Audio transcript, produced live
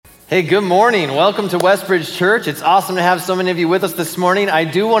Hey, good morning. Welcome to Westbridge Church. It's awesome to have so many of you with us this morning. I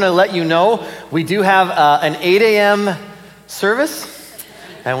do want to let you know we do have an 8 a.m. service,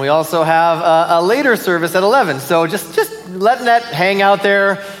 and we also have a later service at 11. So just letting that hang out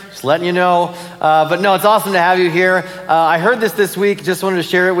there, just letting you know. But no, it's awesome to have you here. I heard this week, just wanted to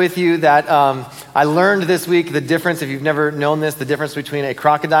share it with you that I learned this week the difference, if you've never known this, the difference between a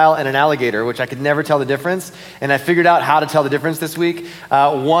crocodile and an alligator, which I could never tell the difference. And I figured out how to tell the difference this week.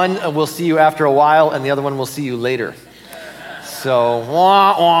 One will see you after a while, and the other one will see you later. So,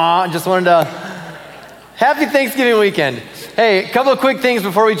 just wanted to, happy Thanksgiving weekend. Hey, a couple of quick things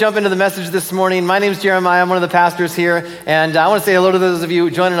before we jump into the message this morning. My name's Jeremiah. I'm one of the pastors here, and I want to say hello to those of you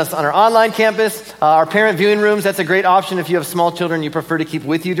joining us on our online campus. Our parent viewing rooms, that's a great option if you have small children you prefer to keep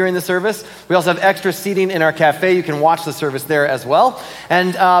with you during the service. We also have extra seating in our cafe. You can watch the service there as well.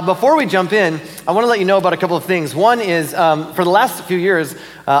 And before we jump in, I want to let you know about a couple of things. One is, for the last few years,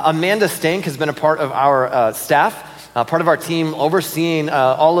 Amanda Stank has been a part of our staff. Part of our team overseeing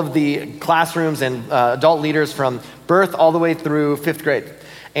all of the classrooms and adult leaders from birth all the way through 5th grade.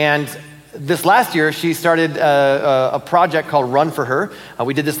 And this last year, she started a project called Run for Her.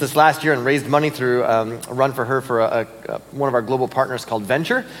 We did this last year and raised money through Run for Her for one of our global partners called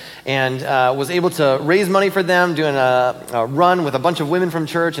Venture, and was able to raise money for them, doing a run with a bunch of women from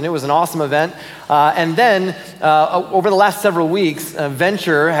church, and it was an awesome event. And then over the last several weeks,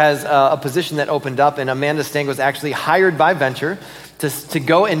 Venture has a position that opened up, and Amanda Stang was actually hired by Venture to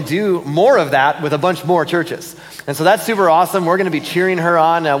go and do more of that with a bunch more churches. And so that's super awesome. We're going to be cheering her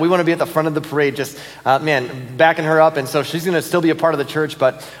on. We want to be at the front of the parade, just, backing her up. And so she's going to still be a part of the church,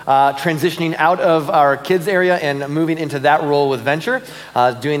 but transitioning out of our kids area and moving into that role with Venture,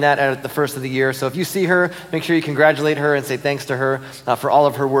 doing that at the first of the year. So if you see her, make sure you congratulate her and say thanks to her for all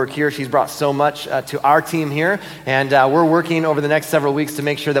of her work here. She's brought so much to our team here. And we're working over the next several weeks to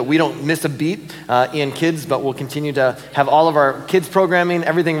make sure that we don't miss a beat in kids, but we'll continue to have all of our kids programming,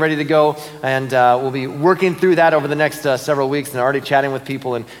 everything ready to go. And we'll be working through that over the next several weeks and already chatting with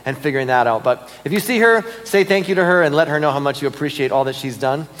people and figuring that out. But if you see her, say thank you to her and let her know how much you appreciate all that she's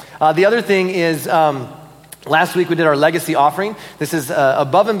done. The other thing is, last week we did our legacy offering. This is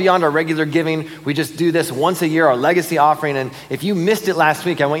above and beyond our regular giving. We just do this once a year, our legacy offering. And if you missed it last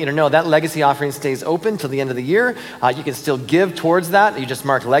week, I want you to know that legacy offering stays open till the end of the year. You can still give towards that. You just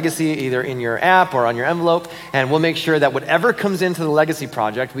mark legacy either in your app or on your envelope. And we'll make sure that whatever comes into the legacy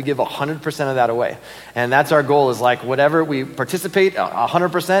project, we give 100% of that away. And that's our goal, is like whatever we participate,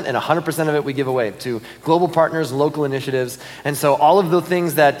 100%, and 100% of it we give away to global partners, local initiatives. And so all of the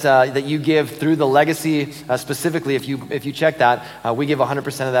things that you give through the legacy, specifically, if you check that, we give 100%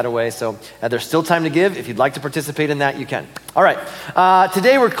 of that away. So there's still time to give. If you'd like to participate in that, you can. All right.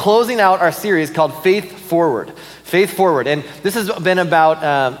 Today we're closing out our series called Faith Forward. Faith Forward. And this has been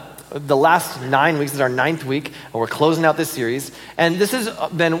about the last 9 weeks. This is our 9th week, and we're closing out this series. And this has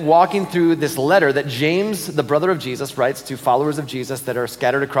been walking through this letter that James, the brother of Jesus, writes to followers of Jesus that are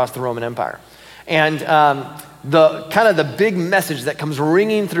scattered across the Roman Empire. And the big message that comes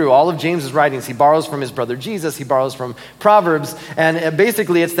ringing through all of James's writings, he borrows from his brother Jesus, he borrows from Proverbs, and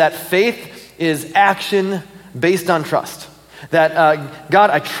basically it's that faith is action based on trust. That,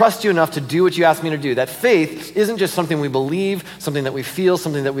 God, I trust you enough to do what you ask me to do. That faith isn't just something we believe, something that we feel,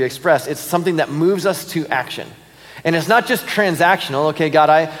 something that we express. It's something that moves us to action. And it's not just transactional. Okay,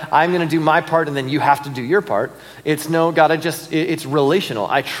 God, I'm going to do my part and then you have to do your part. It's no, God, it's relational.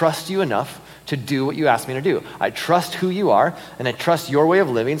 I trust you enough to do what you ask me to do. I trust who you are, and I trust your way of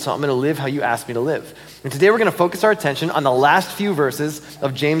living, so I'm going to live how you ask me to live. And today we're going to focus our attention on the last few verses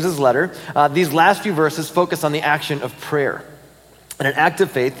of James's letter. These last few verses focus on the action of prayer. And an active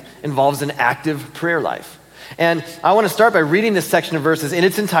faith involves an active prayer life. And I want to start by reading this section of verses in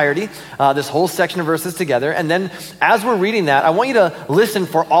its entirety, this whole section of verses together. And then as we're reading that, I want you to listen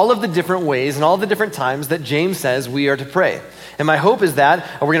for all of the different ways and all the different times that James says we are to pray. And my hope is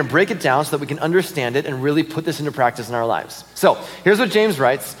that we're going to break it down so that we can understand it and really put this into practice in our lives. So here's what James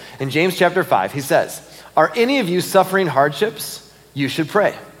writes in James chapter 5. He says, "Are any of you suffering hardships? You should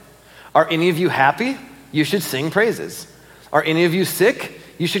pray. Are any of you happy? You should sing praises. Are any of you sick?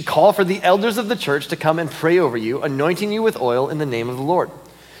 You should call for the elders of the church to come and pray over you, anointing you with oil in the name of the Lord.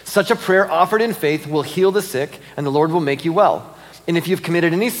 Such a prayer offered in faith will heal the sick, and the Lord will make you well. And if you've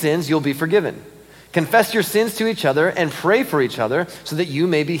committed any sins, you'll be forgiven. Confess your sins to each other and pray for each other so that you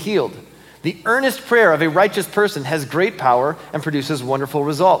may be healed. The earnest prayer of a righteous person has great power and produces wonderful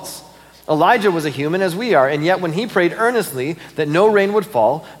results. Elijah was a human as we are, and yet when he prayed earnestly that no rain would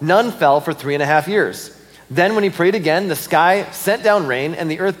fall, none fell for 3.5 years. Then when he prayed again, the sky sent down rain and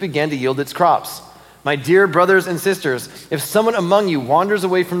the earth began to yield its crops. My dear brothers and sisters, if someone among you wanders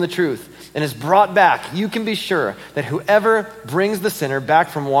away from the truth and is brought back, you can be sure that whoever brings the sinner back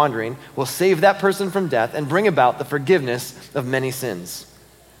from wandering will save that person from death and bring about the forgiveness of many sins.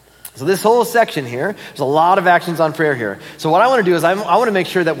 So this whole section here, there's a lot of actions on prayer here. So what I want to do is I want to make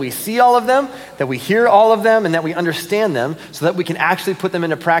sure that we see all of them, that we hear all of them, and that we understand them so that we can actually put them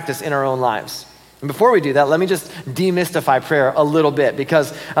into practice in our own lives. And before we do that, let me just demystify prayer a little bit,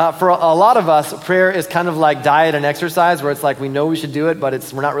 because for a lot of us, prayer is kind of like diet and exercise, where it's like we know we should do it,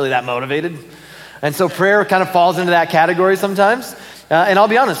 but we're not really that motivated. And so prayer kind of falls into that category sometimes. And I'll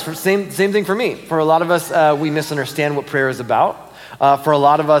be honest, same thing for me. For a lot of us, we misunderstand what prayer is about. For a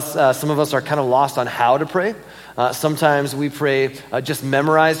lot of us, some of us are kind of lost on how to pray. Sometimes we pray just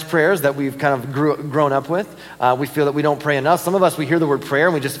memorized prayers that we've kind of grown up with. We feel that we don't pray enough. Some of us, we hear the word prayer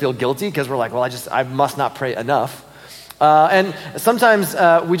and we just feel guilty because we're like, well, I must not pray enough. And sometimes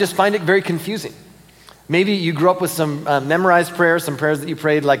we just find it very confusing. Maybe you grew up with some memorized prayers, some prayers that you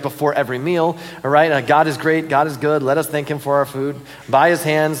prayed like before every meal, all right? God is great, God is good, let us thank him for our food. By his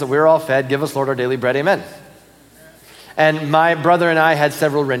hands, we're all fed, give us, Lord, our daily bread, amen. And my brother and I had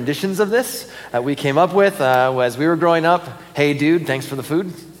several renditions of this that we came up with as we were growing up. Hey, dude, thanks for the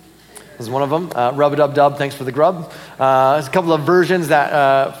food was one of them. Rub-a-dub-dub, thanks for the grub. There's a couple of versions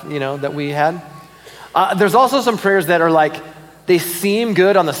that, that we had. There's also some prayers that are like, they seem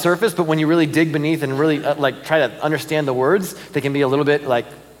good on the surface, but when you really dig beneath and really try to understand the words, they can be a little bit like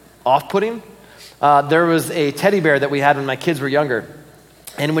off-putting. There was a teddy bear that we had when my kids were younger.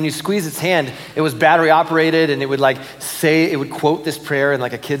 And when you squeeze its hand, it was battery operated, and it would quote this prayer in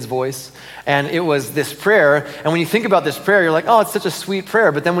like a kid's voice. And it was this prayer. And when you think about this prayer, you're like, oh, it's such a sweet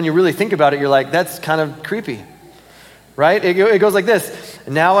prayer. But then when you really think about it, you're like, that's kind of creepy, right? It goes like this.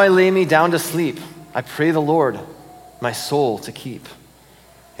 Now I lay me down to sleep. I pray the Lord my soul to keep.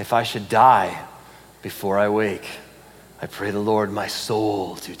 If I should die before I wake, I pray the Lord my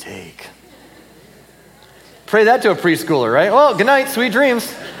soul to take. Pray that to a preschooler, right? Well, good night, sweet dreams.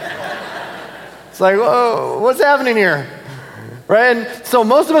 It's like, whoa, what's happening here? Right? And so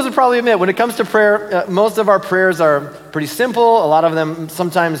most of us would probably admit when it comes to prayer, most of our prayers are pretty simple. A lot of them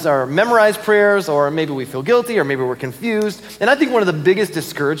sometimes are memorized prayers, or maybe we feel guilty, or maybe we're confused. And I think one of the biggest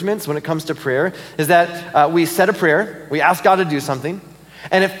discouragements when it comes to prayer is that we said a prayer, we ask God to do something,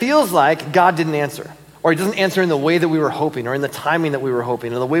 and it feels like God didn't answer, or he doesn't answer in the way that we were hoping, or in the timing that we were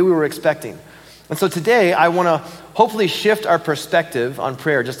hoping, or the way we were expecting. And so today, I want to hopefully shift our perspective on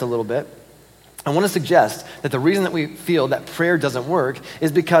prayer just a little bit. I want to suggest that the reason that we feel that prayer doesn't work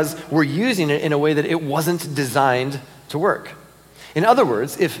is because we're using it in a way that it wasn't designed to work. In other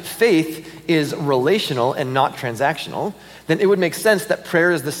words, if faith is relational and not transactional, then it would make sense that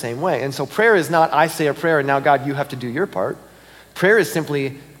prayer is the same way. And so prayer is not, I say a prayer and now God, you have to do your part. Prayer is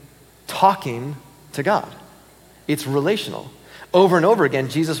simply talking to God. It's relational. Over and over again,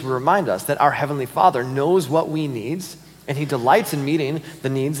 Jesus will remind us that our Heavenly Father knows what we need, and he delights in meeting the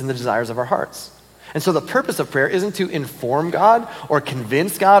needs and the desires of our hearts. And so the purpose of prayer isn't to inform God or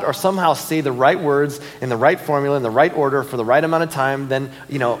convince God or somehow say the right words in the right formula, in the right order for the right amount of time. Then,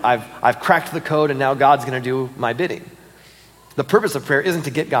 I've cracked the code and now God's going to do my bidding. The purpose of prayer isn't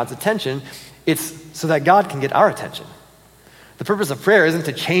to get God's attention. It's so that God can get our attention. The purpose of prayer isn't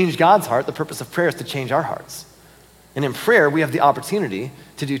to change God's heart. The purpose of prayer is to change our hearts. And in prayer, we have the opportunity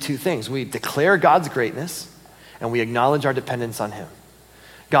to do two things. We declare God's greatness, and we acknowledge our dependence on him.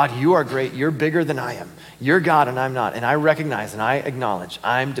 God, you are great. You're bigger than I am. You're God, and I'm not. And I recognize and I acknowledge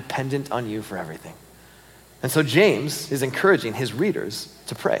I'm dependent on you for everything. And so James is encouraging his readers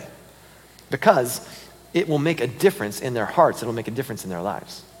to pray because it will make a difference in their hearts. It'll make a difference in their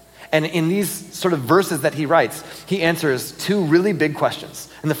lives. And in these sort of verses that he writes, he answers two really big questions.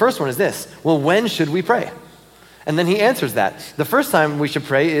 And the first one is this: well, when should we pray? And then he answers that. The first time we should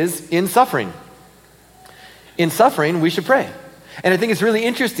pray is in suffering. In suffering, we should pray. And I think it's really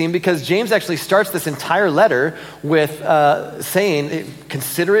interesting because James actually starts this entire letter with saying,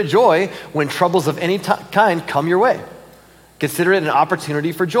 consider it joy when troubles of any kind come your way. Consider it an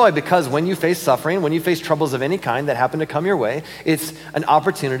opportunity for joy, because when you face suffering, when you face troubles of any kind that happen to come your way, it's an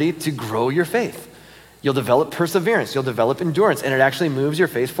opportunity to grow your faith. You'll develop perseverance, you'll develop endurance, and it actually moves your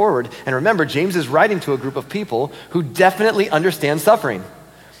faith forward. And remember, James is writing to a group of people who definitely understand suffering.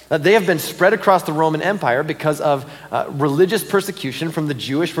 They have been spread across the Roman Empire because of religious persecution from the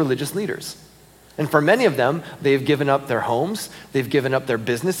Jewish religious leaders. And for many of them, they've given up their homes, they've given up their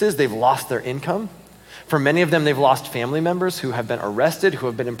businesses, they've lost their income. For many of them, they've lost family members who have been arrested, who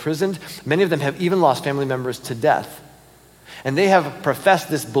have been imprisoned. Many of them have even lost family members to death. And they have professed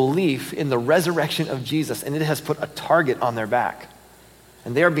this belief in the resurrection of Jesus, and it has put a target on their back.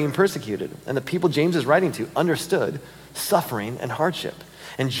 and they are being persecuted. And the people James is writing to understood suffering and hardship.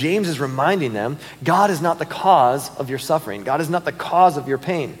 And James is reminding them, God is not the cause of your suffering. God is not the cause of your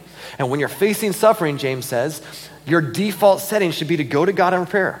pain. And when you're facing suffering, James says, your default setting should be to go to God in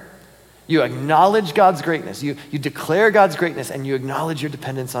prayer. You acknowledge God's greatness. You declare God's greatness, and you acknowledge your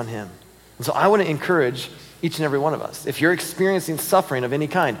dependence on him. And so I want to encourage each and every one of us. If you're experiencing suffering of any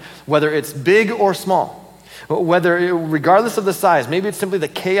kind, whether it's big or small, regardless of the size, maybe it's simply the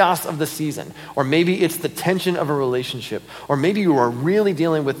chaos of the season, or maybe it's the tension of a relationship, or maybe you are really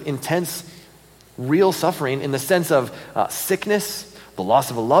dealing with intense, real suffering in the sense of sickness, the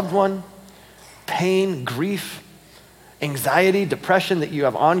loss of a loved one, pain, grief, anxiety, depression that you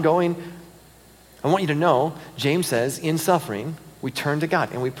have ongoing. I want you to know, James says, in suffering, we turn to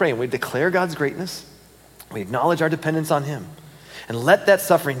God and we pray and we declare God's greatness. We acknowledge our dependence on him. And let that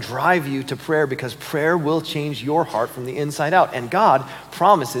suffering drive you to prayer, because prayer will change your heart from the inside out. And God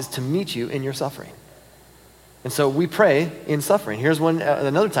promises to meet you in your suffering. And so we pray in suffering. Here's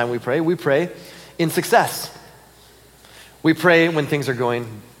another time we pray. We pray in success. We pray when things are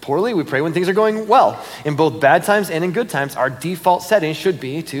going poorly. We pray when things are going well. In both bad times and in good times, our default setting should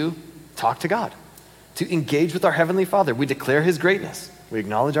be to talk to God, to engage with our Heavenly Father. We declare his greatness. We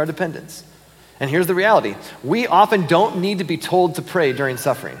acknowledge our dependence. And here's the reality. We often don't need to be told to pray during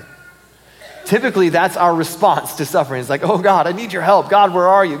suffering. Typically, that's our response to suffering. It's like, oh God, I need your help. God, where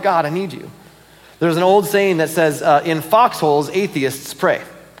are you? God, I need you. There's an old saying that says, in foxholes, atheists pray.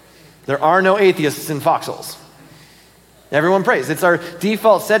 There are no atheists in foxholes. Everyone prays. It's our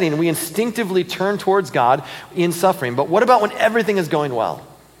default setting. We instinctively turn towards God in suffering. But what about when everything is going well?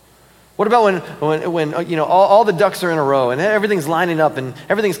 What about when all the ducks are in a row and everything's lining up and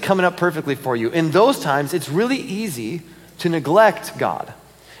everything's coming up perfectly for you? In those times, it's really easy to neglect God.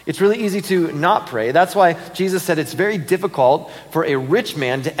 It's really easy to not pray. That's why Jesus said it's very difficult for a rich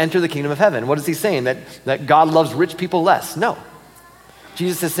man to enter the kingdom of heaven. What is he saying? That God loves rich people less? No.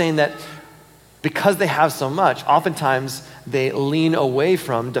 Jesus is saying that because they have so much, oftentimes they lean away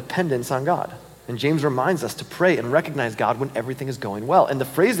from dependence on God. And James reminds us to pray and recognize God when everything is going well. And the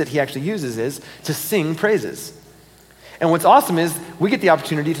phrase that he actually uses is to sing praises. And what's awesome is we get the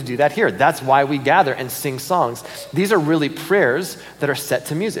opportunity to do that here. That's why we gather and sing songs. These are really prayers that are set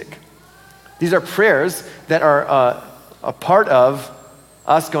to music. These are prayers that are a part of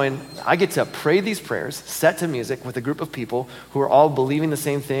us going, I get to pray these prayers set to music with a group of people who are all believing the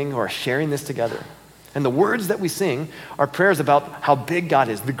same thing, who are sharing this together. And the words that we sing are prayers about how big God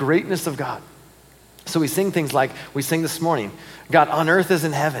is, the greatness of God. So we sing things like we sing this morning, God, on earth as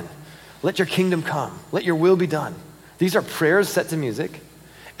in heaven, let your kingdom come, let your will be done. These are prayers set to music,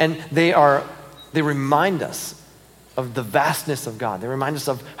 and they remind us of the vastness of God. They remind us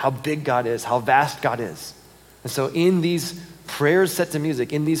of how big God is, how vast God is. And so in these prayers set to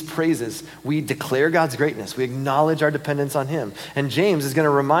music, in these praises, we declare God's greatness. We acknowledge our dependence on him. And James is going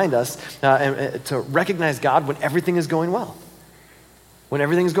to remind us to recognize God when everything is going well. When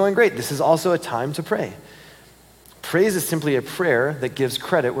everything's going great, this is also a time to pray. Praise is simply a prayer that gives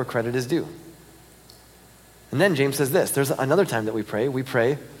credit where credit is due. And then James says this, there's another time that we pray. We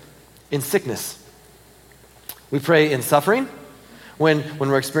pray in sickness. We pray in suffering. When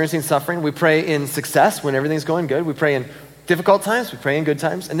we're experiencing suffering, we pray in success when everything's going good. We pray in difficult times, we pray in good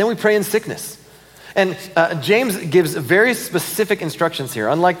times, and then we pray in sickness. And James gives very specific instructions here.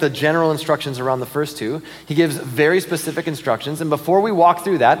 Unlike the general instructions around the first two, he gives very specific instructions. And before we walk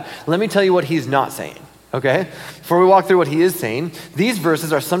through that, let me tell you what he's not saying, okay? Before we walk through what he is saying, these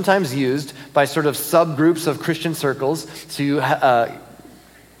verses are sometimes used by sort of subgroups of Christian circles to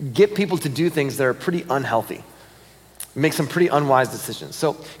get people to do things that are pretty unhealthy, make some pretty unwise decisions.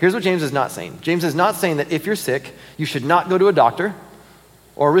 So here's what James is not saying. James is not saying that if you're sick, you should not go to a doctor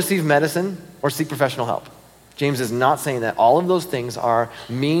or receive medicine or seek professional help. James is not saying that. All of those things are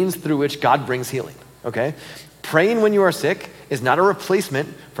means through which God brings healing, okay? Praying when you are sick is not a replacement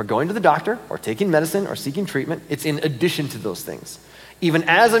for going to the doctor or taking medicine or seeking treatment. It's in addition to those things. Even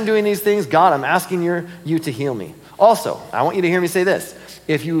as I'm doing these things, God, I'm asking you to heal me. Also, I want you to hear me say this.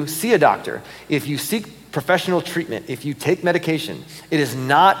 If you see a doctor, if you seek professional treatment, if you take medication, it is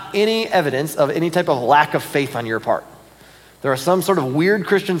not any evidence of any type of lack of faith on your part. There are some sort of weird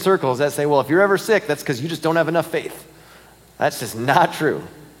Christian circles that say, well, if you're ever sick, that's because you just don't have enough faith. That's just not true,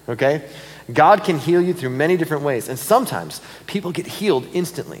 okay? God can heal you through many different ways. And sometimes people get healed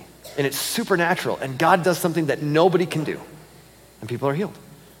instantly, and it's supernatural, and God does something that nobody can do, and people are healed.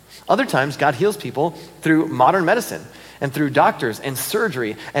 Other times, God heals people through modern medicine and through doctors and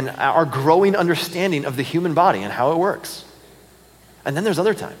surgery and our growing understanding of the human body and how it works. And then there's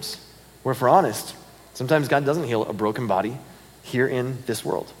other times where, if we're honest, sometimes God doesn't heal a broken body. here in this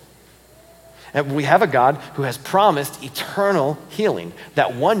world. And we have a God who has promised eternal healing,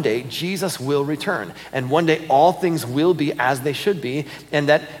 that one day Jesus will return, and one day all things will be as they should be, and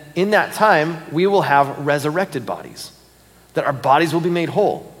that in that time we will have resurrected bodies, that our bodies will be made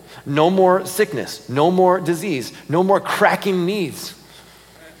whole. No more sickness, no more disease, no more cracking knees.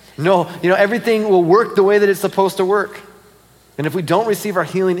 No, everything will work the way that it's supposed to work. And if we don't receive our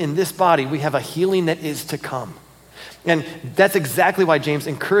healing in this body, we have a healing that is to come. And that's exactly why James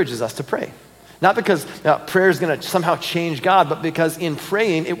encourages us to pray. Not because prayer is going to somehow change God, but because in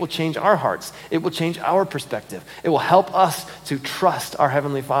praying, it will change our hearts. It will change our perspective. It will help us to trust our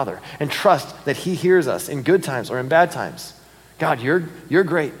Heavenly Father and trust that He hears us in good times or in bad times. God, you're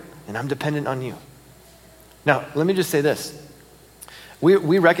great, and I'm dependent on you. Now, let me just say this.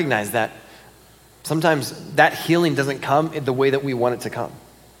 We recognize that sometimes that healing doesn't come in the way that we want it to come.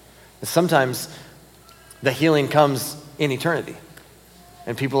 Sometimes the healing comes in eternity.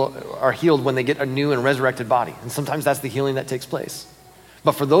 And people are healed when they get a new and resurrected body. And sometimes that's the healing that takes place.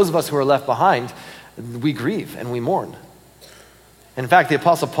 But for those of us who are left behind, we grieve and we mourn. In fact, the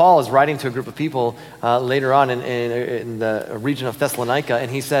Apostle Paul is writing to a group of people later on in the region of Thessalonica,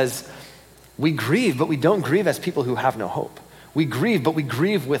 and he says, we grieve, but we don't grieve as people who have no hope. We grieve, but we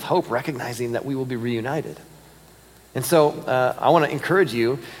grieve with hope, recognizing that we will be reunited. And so I want to encourage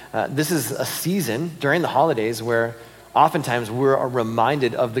you, this is a season during the holidays where oftentimes we're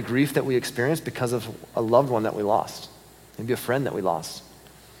reminded of the grief that we experienced because of a loved one that we lost, maybe a friend that we lost.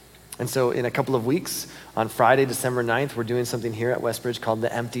 And so in a couple of weeks, on Friday, December 9th, we're doing something here at Westbridge called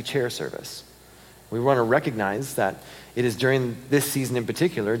the Empty Chair Service. We want to recognize that it is during this season in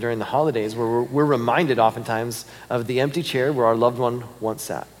particular, during the holidays, where we're reminded oftentimes of the empty chair where our loved one once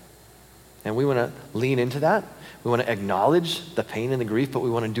sat. And we want to lean into that. We want to acknowledge the pain and the grief, but we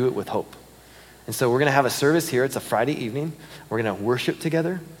want to do it with hope. And so we're going to have a service here. It's a Friday evening. We're going to worship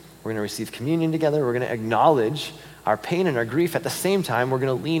together. We're going to receive communion together. We're going to acknowledge our pain and our grief. At the same time, we're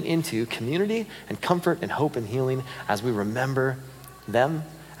going to lean into community and comfort and hope and healing as we remember them,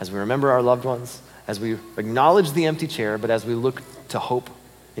 as we remember our loved ones, as we acknowledge the empty chair, but as we look to hope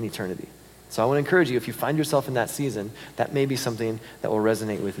in eternity. So I want to encourage you, if you find yourself in that season, that may be something that will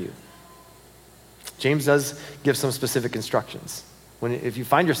resonate with you. James does give some specific instructions. If you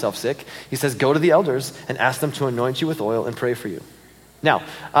find yourself sick, he says, go to the elders and ask them to anoint you with oil and pray for you. Now,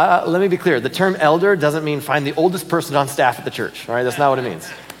 let me be clear. The term elder doesn't mean find the oldest person on staff at the church. All right, that's not what it means.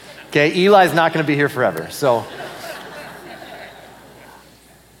 Okay, Eli's not going to be here forever. So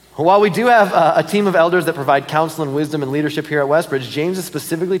while we do have a team of elders that provide counsel and wisdom and leadership here at Westbridge, James is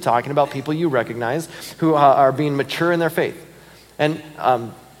specifically talking about people you recognize who are being mature in their faith. And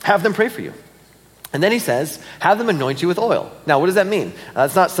have them pray for you. And then he says, have them anoint you with oil. Now, what does that mean?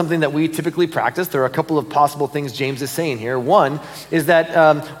 It's not something that we typically practice. There are a couple of possible things James is saying here. One is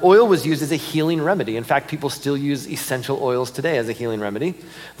that oil was used as a healing remedy. In fact, people still use essential oils today as a healing remedy.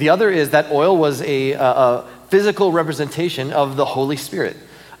 The other is that oil was a physical representation of the Holy Spirit,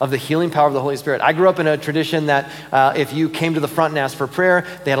 of the healing power of the Holy Spirit. I grew up in a tradition that if you came to the front and asked for prayer,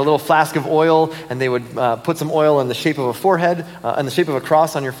 they had a little flask of oil, and they would put some oil in the shape of a forehead, in the shape of a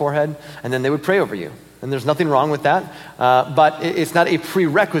cross on your forehead, and then they would pray over you. And there's nothing wrong with that, but it's not a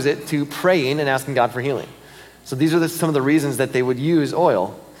prerequisite to praying and asking God for healing. So these are some of the reasons that they would use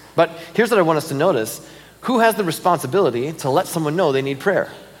oil. But here's what I want us to notice. Who has the responsibility to let someone know they need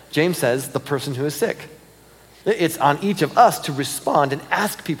prayer? James says, the person who is sick. It's on each of us to respond and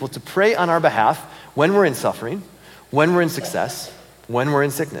ask people to pray on our behalf when we're in suffering, when we're in success, when we're in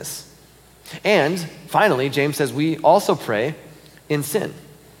sickness. And finally, James says we also pray in sin.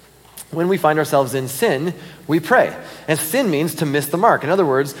 When we find ourselves in sin, we pray. And sin means to miss the mark. In other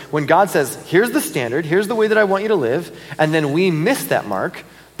words, when God says, here's the standard, here's the way that I want you to live, and then we miss that mark,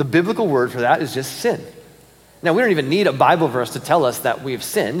 the biblical word for that is just sin. Now, we don't even need a Bible verse to tell us that we've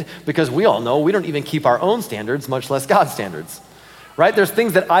sinned, because we all know we don't even keep our own standards, much less God's standards, right? There's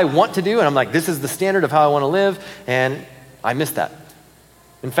things that I want to do, and I'm like, this is the standard of how I want to live, and I miss that.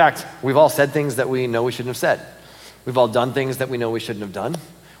 In fact, we've all said things that we know we shouldn't have said. We've all done things that we know we shouldn't have done.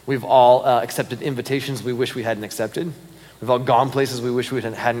 We've all accepted invitations we wish we hadn't accepted. We've all gone places we wish we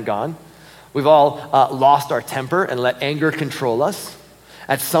hadn't gone. We've all lost our temper and let anger control us.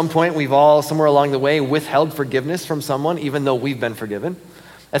 At some point, we've all, somewhere along the way, withheld forgiveness from someone, even though we've been forgiven.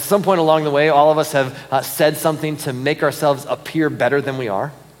 At some point along the way, all of us have said something to make ourselves appear better than we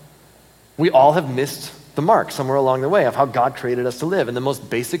are. We all have missed the mark somewhere along the way of how God created us to live. And the most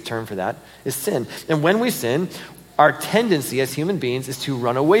basic term for that is sin. And when we sin, our tendency as human beings is to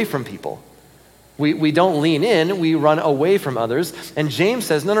run away from people. We don't lean in, we run away from others. And James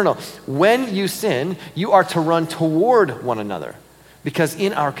says, no. When you sin, you are to run toward one another, because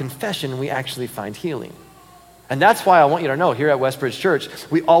in our confession, we actually find healing. And that's why I want you to know here at Westbridge Church,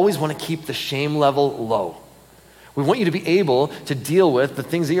 we always want to keep the shame level low. We want you to be able to deal with the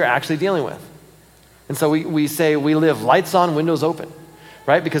things that you're actually dealing with. And so we say we live lights on, windows open,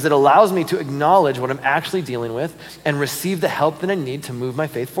 right? Because it allows me to acknowledge what I'm actually dealing with and receive the help that I need to move my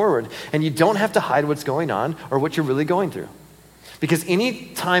faith forward. And you don't have to hide what's going on or what you're really going through. Because any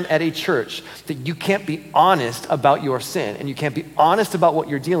time at a church that you can't be honest about your sin and you can't be honest about what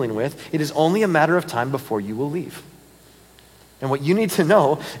you're dealing with, it is only a matter of time before you will leave. And what you need to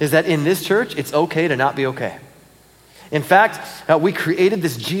know is that in this church, it's okay to not be okay. In fact, we created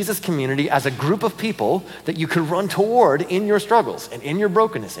this Jesus community as a group of people that you could run toward in your struggles and in your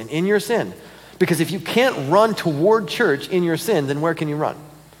brokenness and in your sin. Because if you can't run toward church in your sin, then where can you run?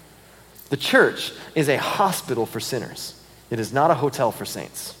 The church is a hospital for sinners. It is not a hotel for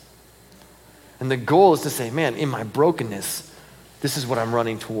saints. And the goal is to say, man, in my brokenness, this is what I'm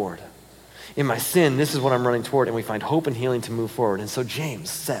running toward. In my sin, this is what I'm running toward. And we find hope and healing to move forward. And so James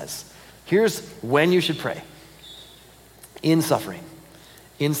says, here's when you should pray. In suffering,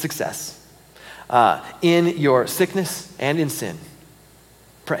 in success, in your sickness and in sin.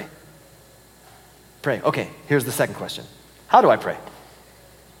 Pray. Pray. Okay, here's the second question. How do I pray?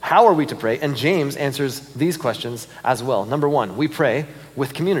 How are we to pray? And James answers these questions as well. Number one, we pray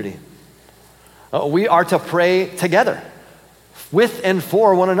with community. We are to pray together, with and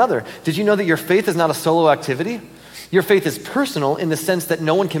for one another. Did you know that your faith is not a solo activity? Your faith is personal in the sense that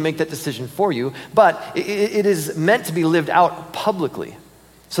no one can make that decision for you, but it is meant to be lived out publicly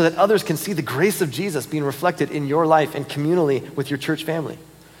so that others can see the grace of Jesus being reflected in your life and communally with your church family.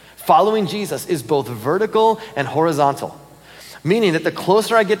 Following Jesus is both vertical and horizontal, meaning that the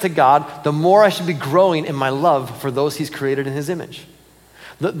closer I get to God, the more I should be growing in my love for those he's created in his image.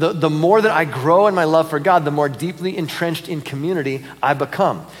 The more that I grow in my love for God, the more deeply entrenched in community I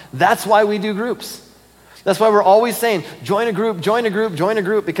become. That's why we do groups. That's why we're always saying, join a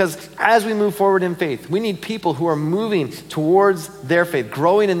group, because as we move forward in faith, we need people who are moving towards their faith,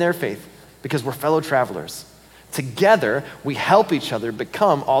 growing in their faith, because we're fellow travelers. Together, we help each other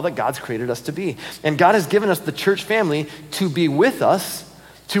become all that God's created us to be. And God has given us the church family to be with us,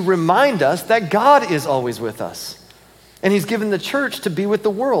 to remind us that God is always with us. And he's given the church to be with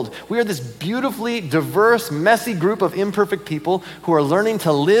the world. We are this beautifully diverse, messy group of imperfect people who are learning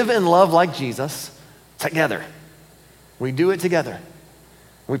to live and love like Jesus together. We do it together.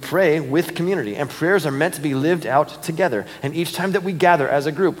 We pray with community, and prayers are meant to be lived out together. And each time that we gather as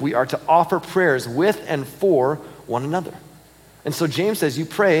a group, we are to offer prayers with and for one another. And so James says you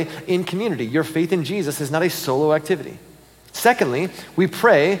pray in community. Your faith in Jesus is not a solo activity. Secondly, we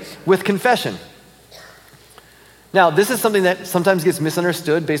pray with confession. Now, this is something that sometimes gets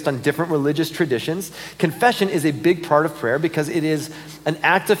misunderstood based on different religious traditions. Confession is a big part of prayer because it is an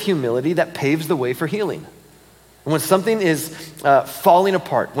act of humility that paves the way for healing. And when something is falling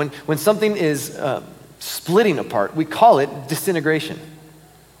apart, when something is splitting apart, we call it disintegration.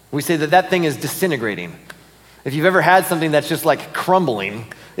 We say that thing is disintegrating. If you've ever had something that's just like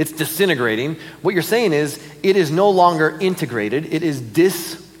crumbling, it's disintegrating, what you're saying is it is no longer integrated, it is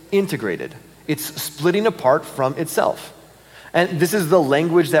disintegrated. It's splitting apart from itself. And this is the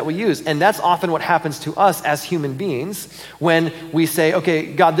language that we use. And that's often what happens to us as human beings when we say,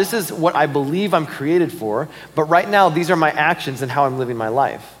 okay, God, this is what I believe I'm created for, but right now these are my actions and how I'm living my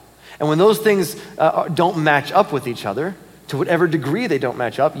life. And when those things don't match up with each other, to whatever degree they don't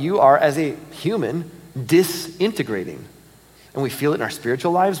match up, you are, as a human, disintegrating. And we feel it in our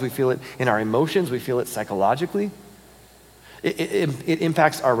spiritual lives, we feel it in our emotions, we feel it psychologically. It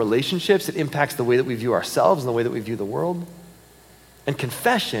impacts our relationships, it impacts the way that we view ourselves and the way that we view the world. And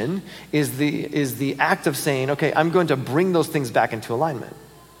confession is the act of saying, okay, I'm going to bring those things back into alignment.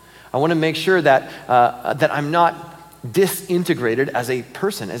 I want to make sure that I'm not disintegrated as a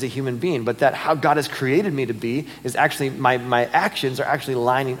person, as a human being, but that how God has created me to be is actually, my actions are actually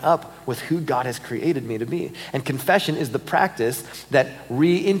lining up with who God has created me to be. And confession is the practice that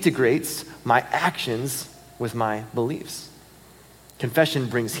reintegrates my actions with my beliefs. Confession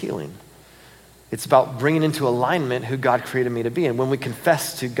brings healing. It's about bringing into alignment who God created me to be. And when we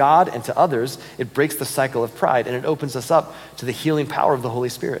confess to God and to others, it breaks the cycle of pride and it opens us up to the healing power of the Holy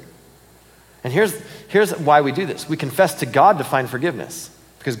Spirit. And here's why we do this. We confess to God to find forgiveness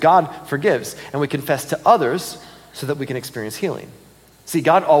because God forgives. And we confess to others so that we can experience healing. See,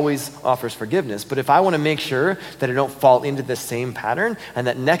 God always offers forgiveness, but if I want to make sure that I don't fall into the same pattern and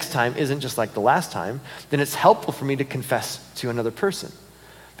that next time isn't just like the last time, then it's helpful for me to confess to another person.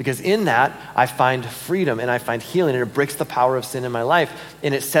 Because in that, I find freedom and I find healing, and it breaks the power of sin in my life,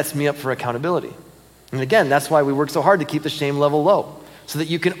 and it sets me up for accountability. And again, that's why we work so hard to keep the shame level low, so that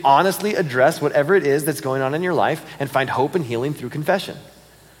you can honestly address whatever it is that's going on in your life and find hope and healing through confession.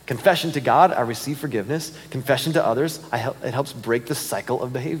 Confession to God, I receive forgiveness. Confession to others, it helps break the cycle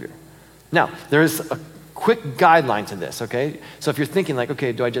of behavior. Now, there is a quick guideline to this, okay? So if you're thinking like,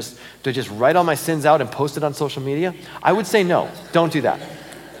 okay, do I just write all my sins out and post it on social media? I would say no, don't do that.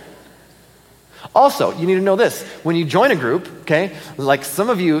 Also, you need to know this. When you join a group, okay, like some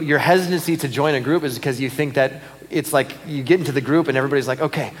of you, your hesitancy to join a group is because you think that it's like you get into the group and everybody's like,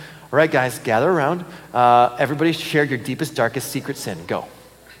 okay, all right, guys, gather around. Everybody share your deepest, darkest secret sin. Go.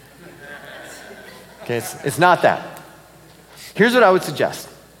 Okay, it's not that. Here's what I would suggest.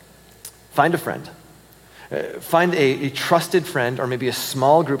 Find a friend. Find a trusted friend, or maybe a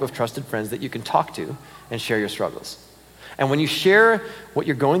small group of trusted friends that you can talk to and share your struggles. And when you share what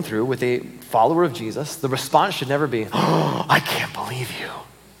you're going through with a follower of Jesus, the response should never be, oh, I can't believe you.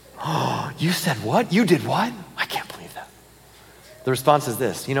 Oh, you said what? You did what? I can't believe that. The response is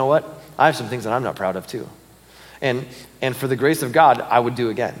this, you know what? I have some things that I'm not proud of too. And for the grace of God, I would do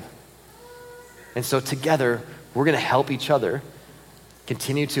again. And so together, we're going to help each other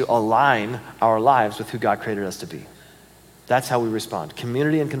continue to align our lives with who God created us to be. That's how we respond.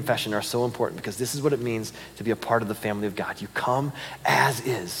 Community and confession are so important because this is what it means to be a part of the family of God. You come as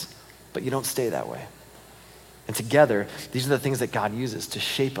is, but you don't stay that way. And together, these are the things that God uses to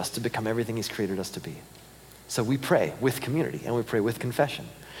shape us to become everything he's created us to be. So we pray with community and we pray with confession.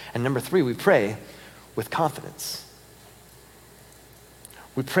 And number 3, we pray with confidence.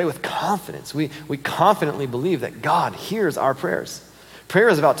 We pray with confidence. We confidently believe that God hears our prayers. Prayer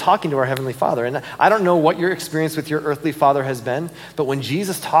is about talking to our Heavenly Father. And I don't know what your experience with your earthly father has been, but when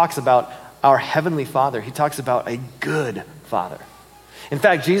Jesus talks about our Heavenly Father, he talks about a good Father. In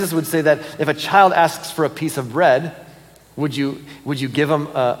fact, Jesus would say that if a child asks for a piece of bread, would you give him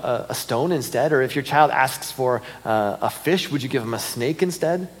a stone instead? Or if your child asks for a fish, would you give him a snake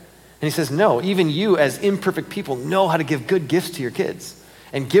instead? And he says, no, even you as imperfect people know how to give good gifts to your kids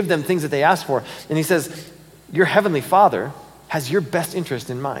and give them things that they ask for. And he says, your Heavenly Father has your best interest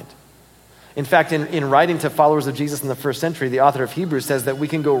in mind. In fact, in writing to followers of Jesus in the first century, the author of Hebrews says that we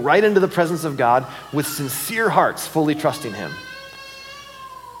can go right into the presence of God with sincere hearts, fully trusting him.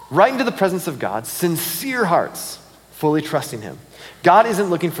 Right into the presence of God, sincere hearts, fully trusting him. God isn't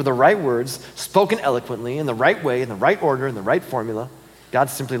looking for the right words, spoken eloquently, in the right way, in the right order, in the right formula.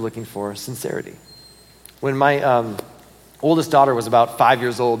 God's simply looking for sincerity. When my oldest daughter was about 5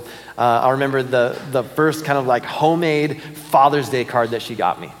 years old, I remember the first kind of like homemade Father's Day card that she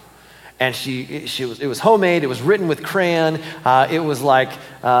got me. And it was homemade, it was written with crayon, it was like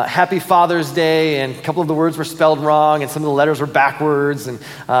Happy Father's Day, and a couple of the words were spelled wrong, and some of the letters were backwards, and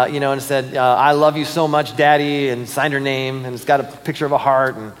and it said, I love you so much, Daddy, and signed her name, and it's got a picture of a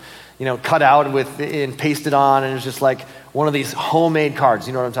heart, and cut out and pasted on, and it was just like one of these homemade cards,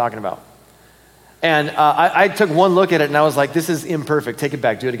 you know what I'm talking about. And I took one look at it and I was like, this is imperfect. Take it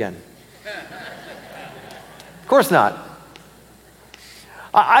back. Do it again. Of course not.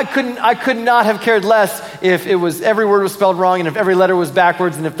 I could not have cared less if every word was spelled wrong and if every letter was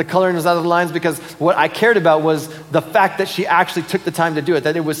backwards and if the coloring was out of the lines, because what I cared about was the fact that she actually took the time to do it,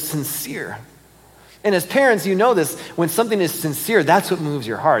 that it was sincere. And as parents, you know this, when something is sincere, that's what moves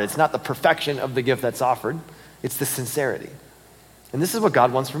your heart. It's not the perfection of the gift that's offered. It's the sincerity. And this is what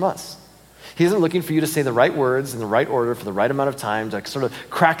God wants from us. He isn't looking for you to say the right words in the right order for the right amount of time to sort of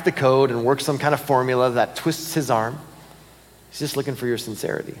crack the code and work some kind of formula that twists his arm. He's just looking for your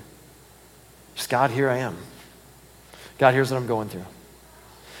sincerity. Just, God, here I am. God, here's what I'm going through.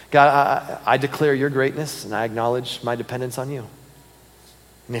 God, I declare your greatness and I acknowledge my dependence on you.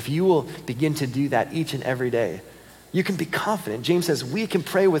 And if you will begin to do that each and every day, you can be confident. James says we can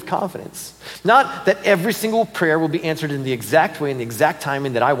pray with confidence. Not that every single prayer will be answered in the exact way and the exact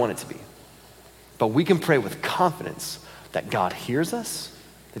timing that I want it to be. But we can pray with confidence that God hears us,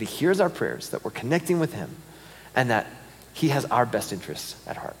 that he hears our prayers, that we're connecting with him, and that he has our best interests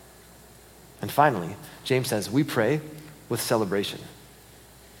at heart. And finally, James says we pray with celebration.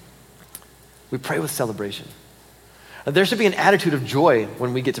 We pray with celebration. There should be an attitude of joy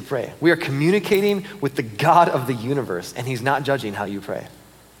when we get to pray. We are communicating with the God of the universe, and he's not judging how you pray.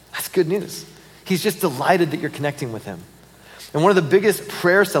 That's good news. He's just delighted that you're connecting with him. And one of the biggest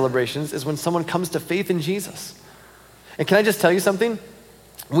prayer celebrations is when someone comes to faith in Jesus. And can I just tell you something?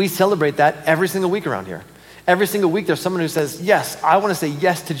 We celebrate that every single week around here. Every single week there's someone who says, yes, I want to say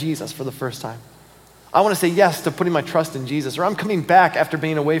yes to Jesus for the first time. I want to say yes to putting my trust in Jesus, or I'm coming back after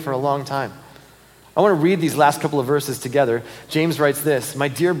being away for a long time. I want to read these last couple of verses together. James writes this, "My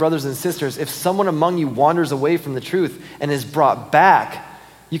dear brothers and sisters, if someone among you wanders away from the truth and is brought back,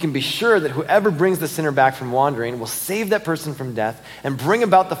 you can be sure that whoever brings the sinner back from wandering will save that person from death and bring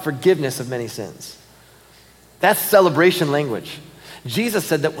about the forgiveness of many sins." That's celebration language. Jesus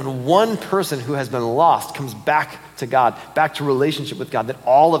said that when one person who has been lost comes back to God, back to relationship with God, that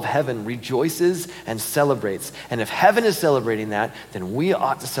all of heaven rejoices and celebrates. And if heaven is celebrating that, then we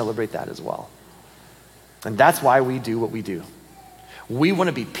ought to celebrate that as well. And that's why we do what we do. We want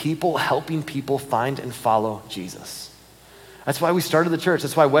to be people helping people find and follow Jesus. That's why we started the church.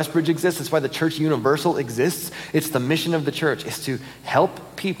 That's why Westbridge exists. That's why the Church Universal exists. It's the mission of the church, is to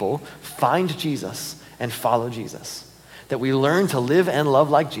help people find Jesus and follow Jesus. That we learn to live and love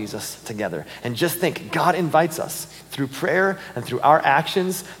like Jesus together. And just think, God invites us through prayer and through our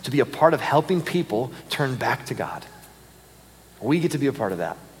actions to be a part of helping people turn back to God. We get to be a part of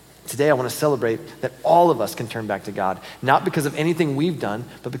that. Today I want to celebrate that all of us can turn back to God, not because of anything we've done,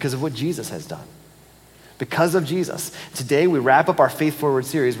 but because of what Jesus has done. Because of Jesus. Today we wrap up our Faith Forward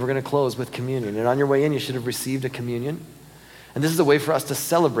series. We're going to close with communion. And on your way in, you should have received a communion. And this is a way for us to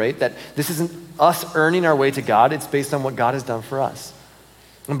celebrate that this isn't us earning our way to God. It's based on what God has done for us.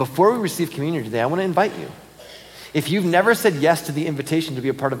 And before we receive communion today, I want to invite you. If you've never said yes to the invitation to be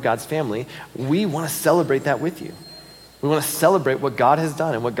a part of God's family, we want to celebrate that with you. We want to celebrate what God has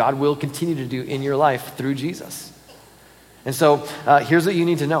done and what God will continue to do in your life through Jesus. And so here's what you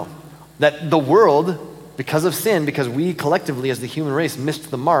need to know. That the world, because of sin, because we collectively as the human race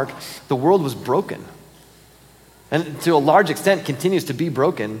missed the mark, the world was broken. And to a large extent continues to be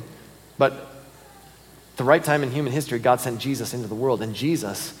broken, but at the right time in human history, God sent Jesus into the world, and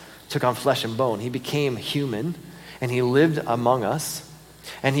Jesus took on flesh and bone. He became human, and he lived among us,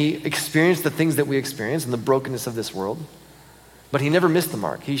 and he experienced the things that we experience and the brokenness of this world, but he never missed the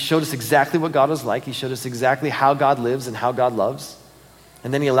mark. He showed us exactly what God was like. He showed us exactly how God lives and how God loves,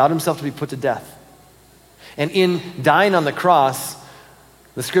 and then he allowed himself to be put to death. And in dying on the cross,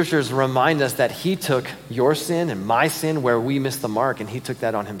 the scriptures remind us that he took your sin and my sin where we missed the mark, and he took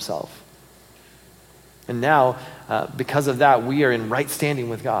that on himself. And now, because of that, we are in right standing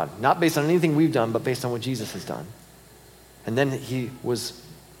with God, not based on anything we've done, but based on what Jesus has done. And then his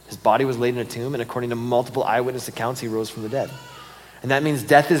body was laid in a tomb, and according to multiple eyewitness accounts, he rose from the dead. And that means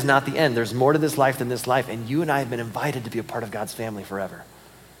death is not the end. There's more to this life than this life, and you and I have been invited to be a part of God's family forever.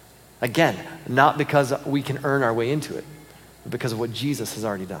 Again, not because we can earn our way into it, but because of what Jesus has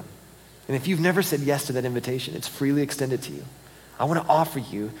already done. And if you've never said yes to that invitation, it's freely extended to you. I want to offer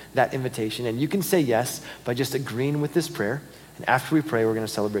you that invitation, and you can say yes by just agreeing with this prayer. And after we pray, we're going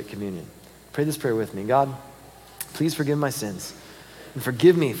to celebrate communion. Pray this prayer with me. God, please forgive my sins, and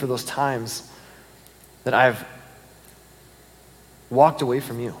forgive me for those times that I've walked away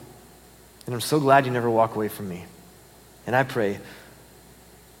from you. And I'm so glad you never walk away from me. And I pray,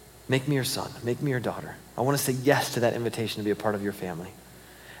 make me your son, make me your daughter. I want to say yes to that invitation to be a part of your family.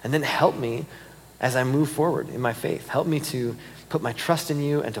 And then help me as I move forward in my faith. Help me to put my trust in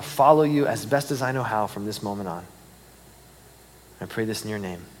you and to follow you as best as I know how from this moment on. I pray this in your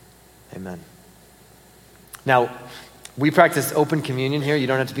name. Amen. Now, we practice open communion here. You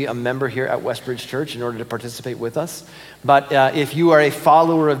don't have to be a member here at Westbridge Church in order to participate with us. But if you are a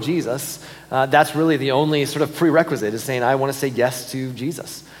follower of Jesus, that's really the only sort of prerequisite, is saying, I want to say yes to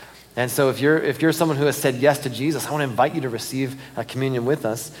Jesus. And so if you're someone who has said yes to Jesus, I want to invite you to receive communion with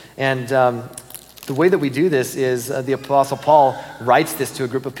us. And the way that we do this is the Apostle Paul writes this to a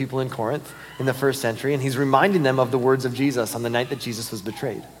group of people in Corinth in the first century, and he's reminding them of the words of Jesus on the night that Jesus was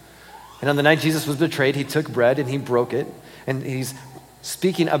betrayed. And on the night Jesus was betrayed, he took bread and he broke it, and he's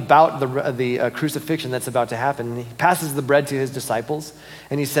speaking about the crucifixion that's about to happen. And he passes the bread to his disciples,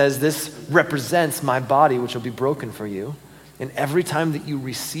 and he says, "This represents my body, which will be broken for you. And every time that you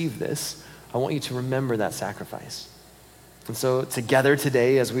receive this, I want you to remember that sacrifice." And so together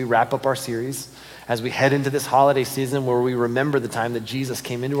today, as we wrap up our series, as we head into this holiday season where we remember the time that Jesus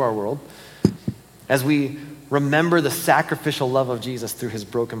came into our world, as we remember the sacrificial love of Jesus through his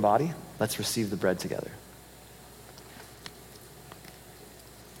broken body, let's receive the bread together.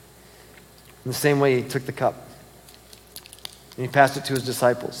 In the same way, he took the cup and he passed it to his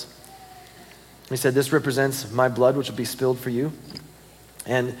disciples. He said, "This represents my blood, which will be spilled for you."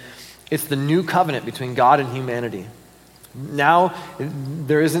 And it's the new covenant between God and humanity. Now,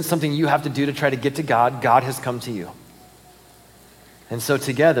 there isn't something you have to do to try to get to God. God has come to you. And so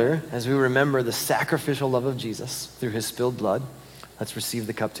together, as we remember the sacrificial love of Jesus through his spilled blood, let's receive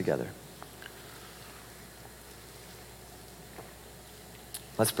the cup together.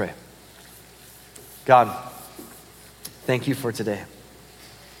 Let's pray. God, thank you for today.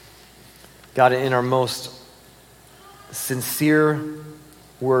 God, in our most sincere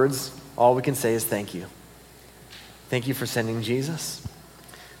words, all we can say is thank you. Thank you for sending Jesus.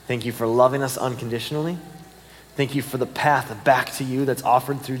 Thank you for loving us unconditionally. Thank you for the path back to you that's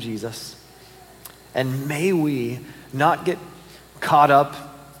offered through Jesus. And may we not get caught up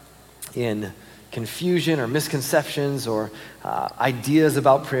in confusion or misconceptions or ideas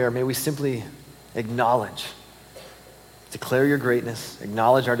about prayer. May we simply acknowledge, declare your greatness,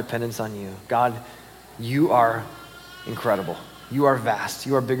 acknowledge our dependence on you. God, you are incredible. You are vast.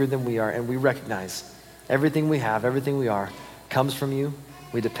 You are bigger than we are, and we recognize everything we have, everything we are, comes from you.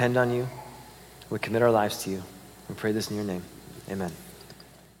 We depend on you. We commit our lives to you. We pray this in your name. Amen.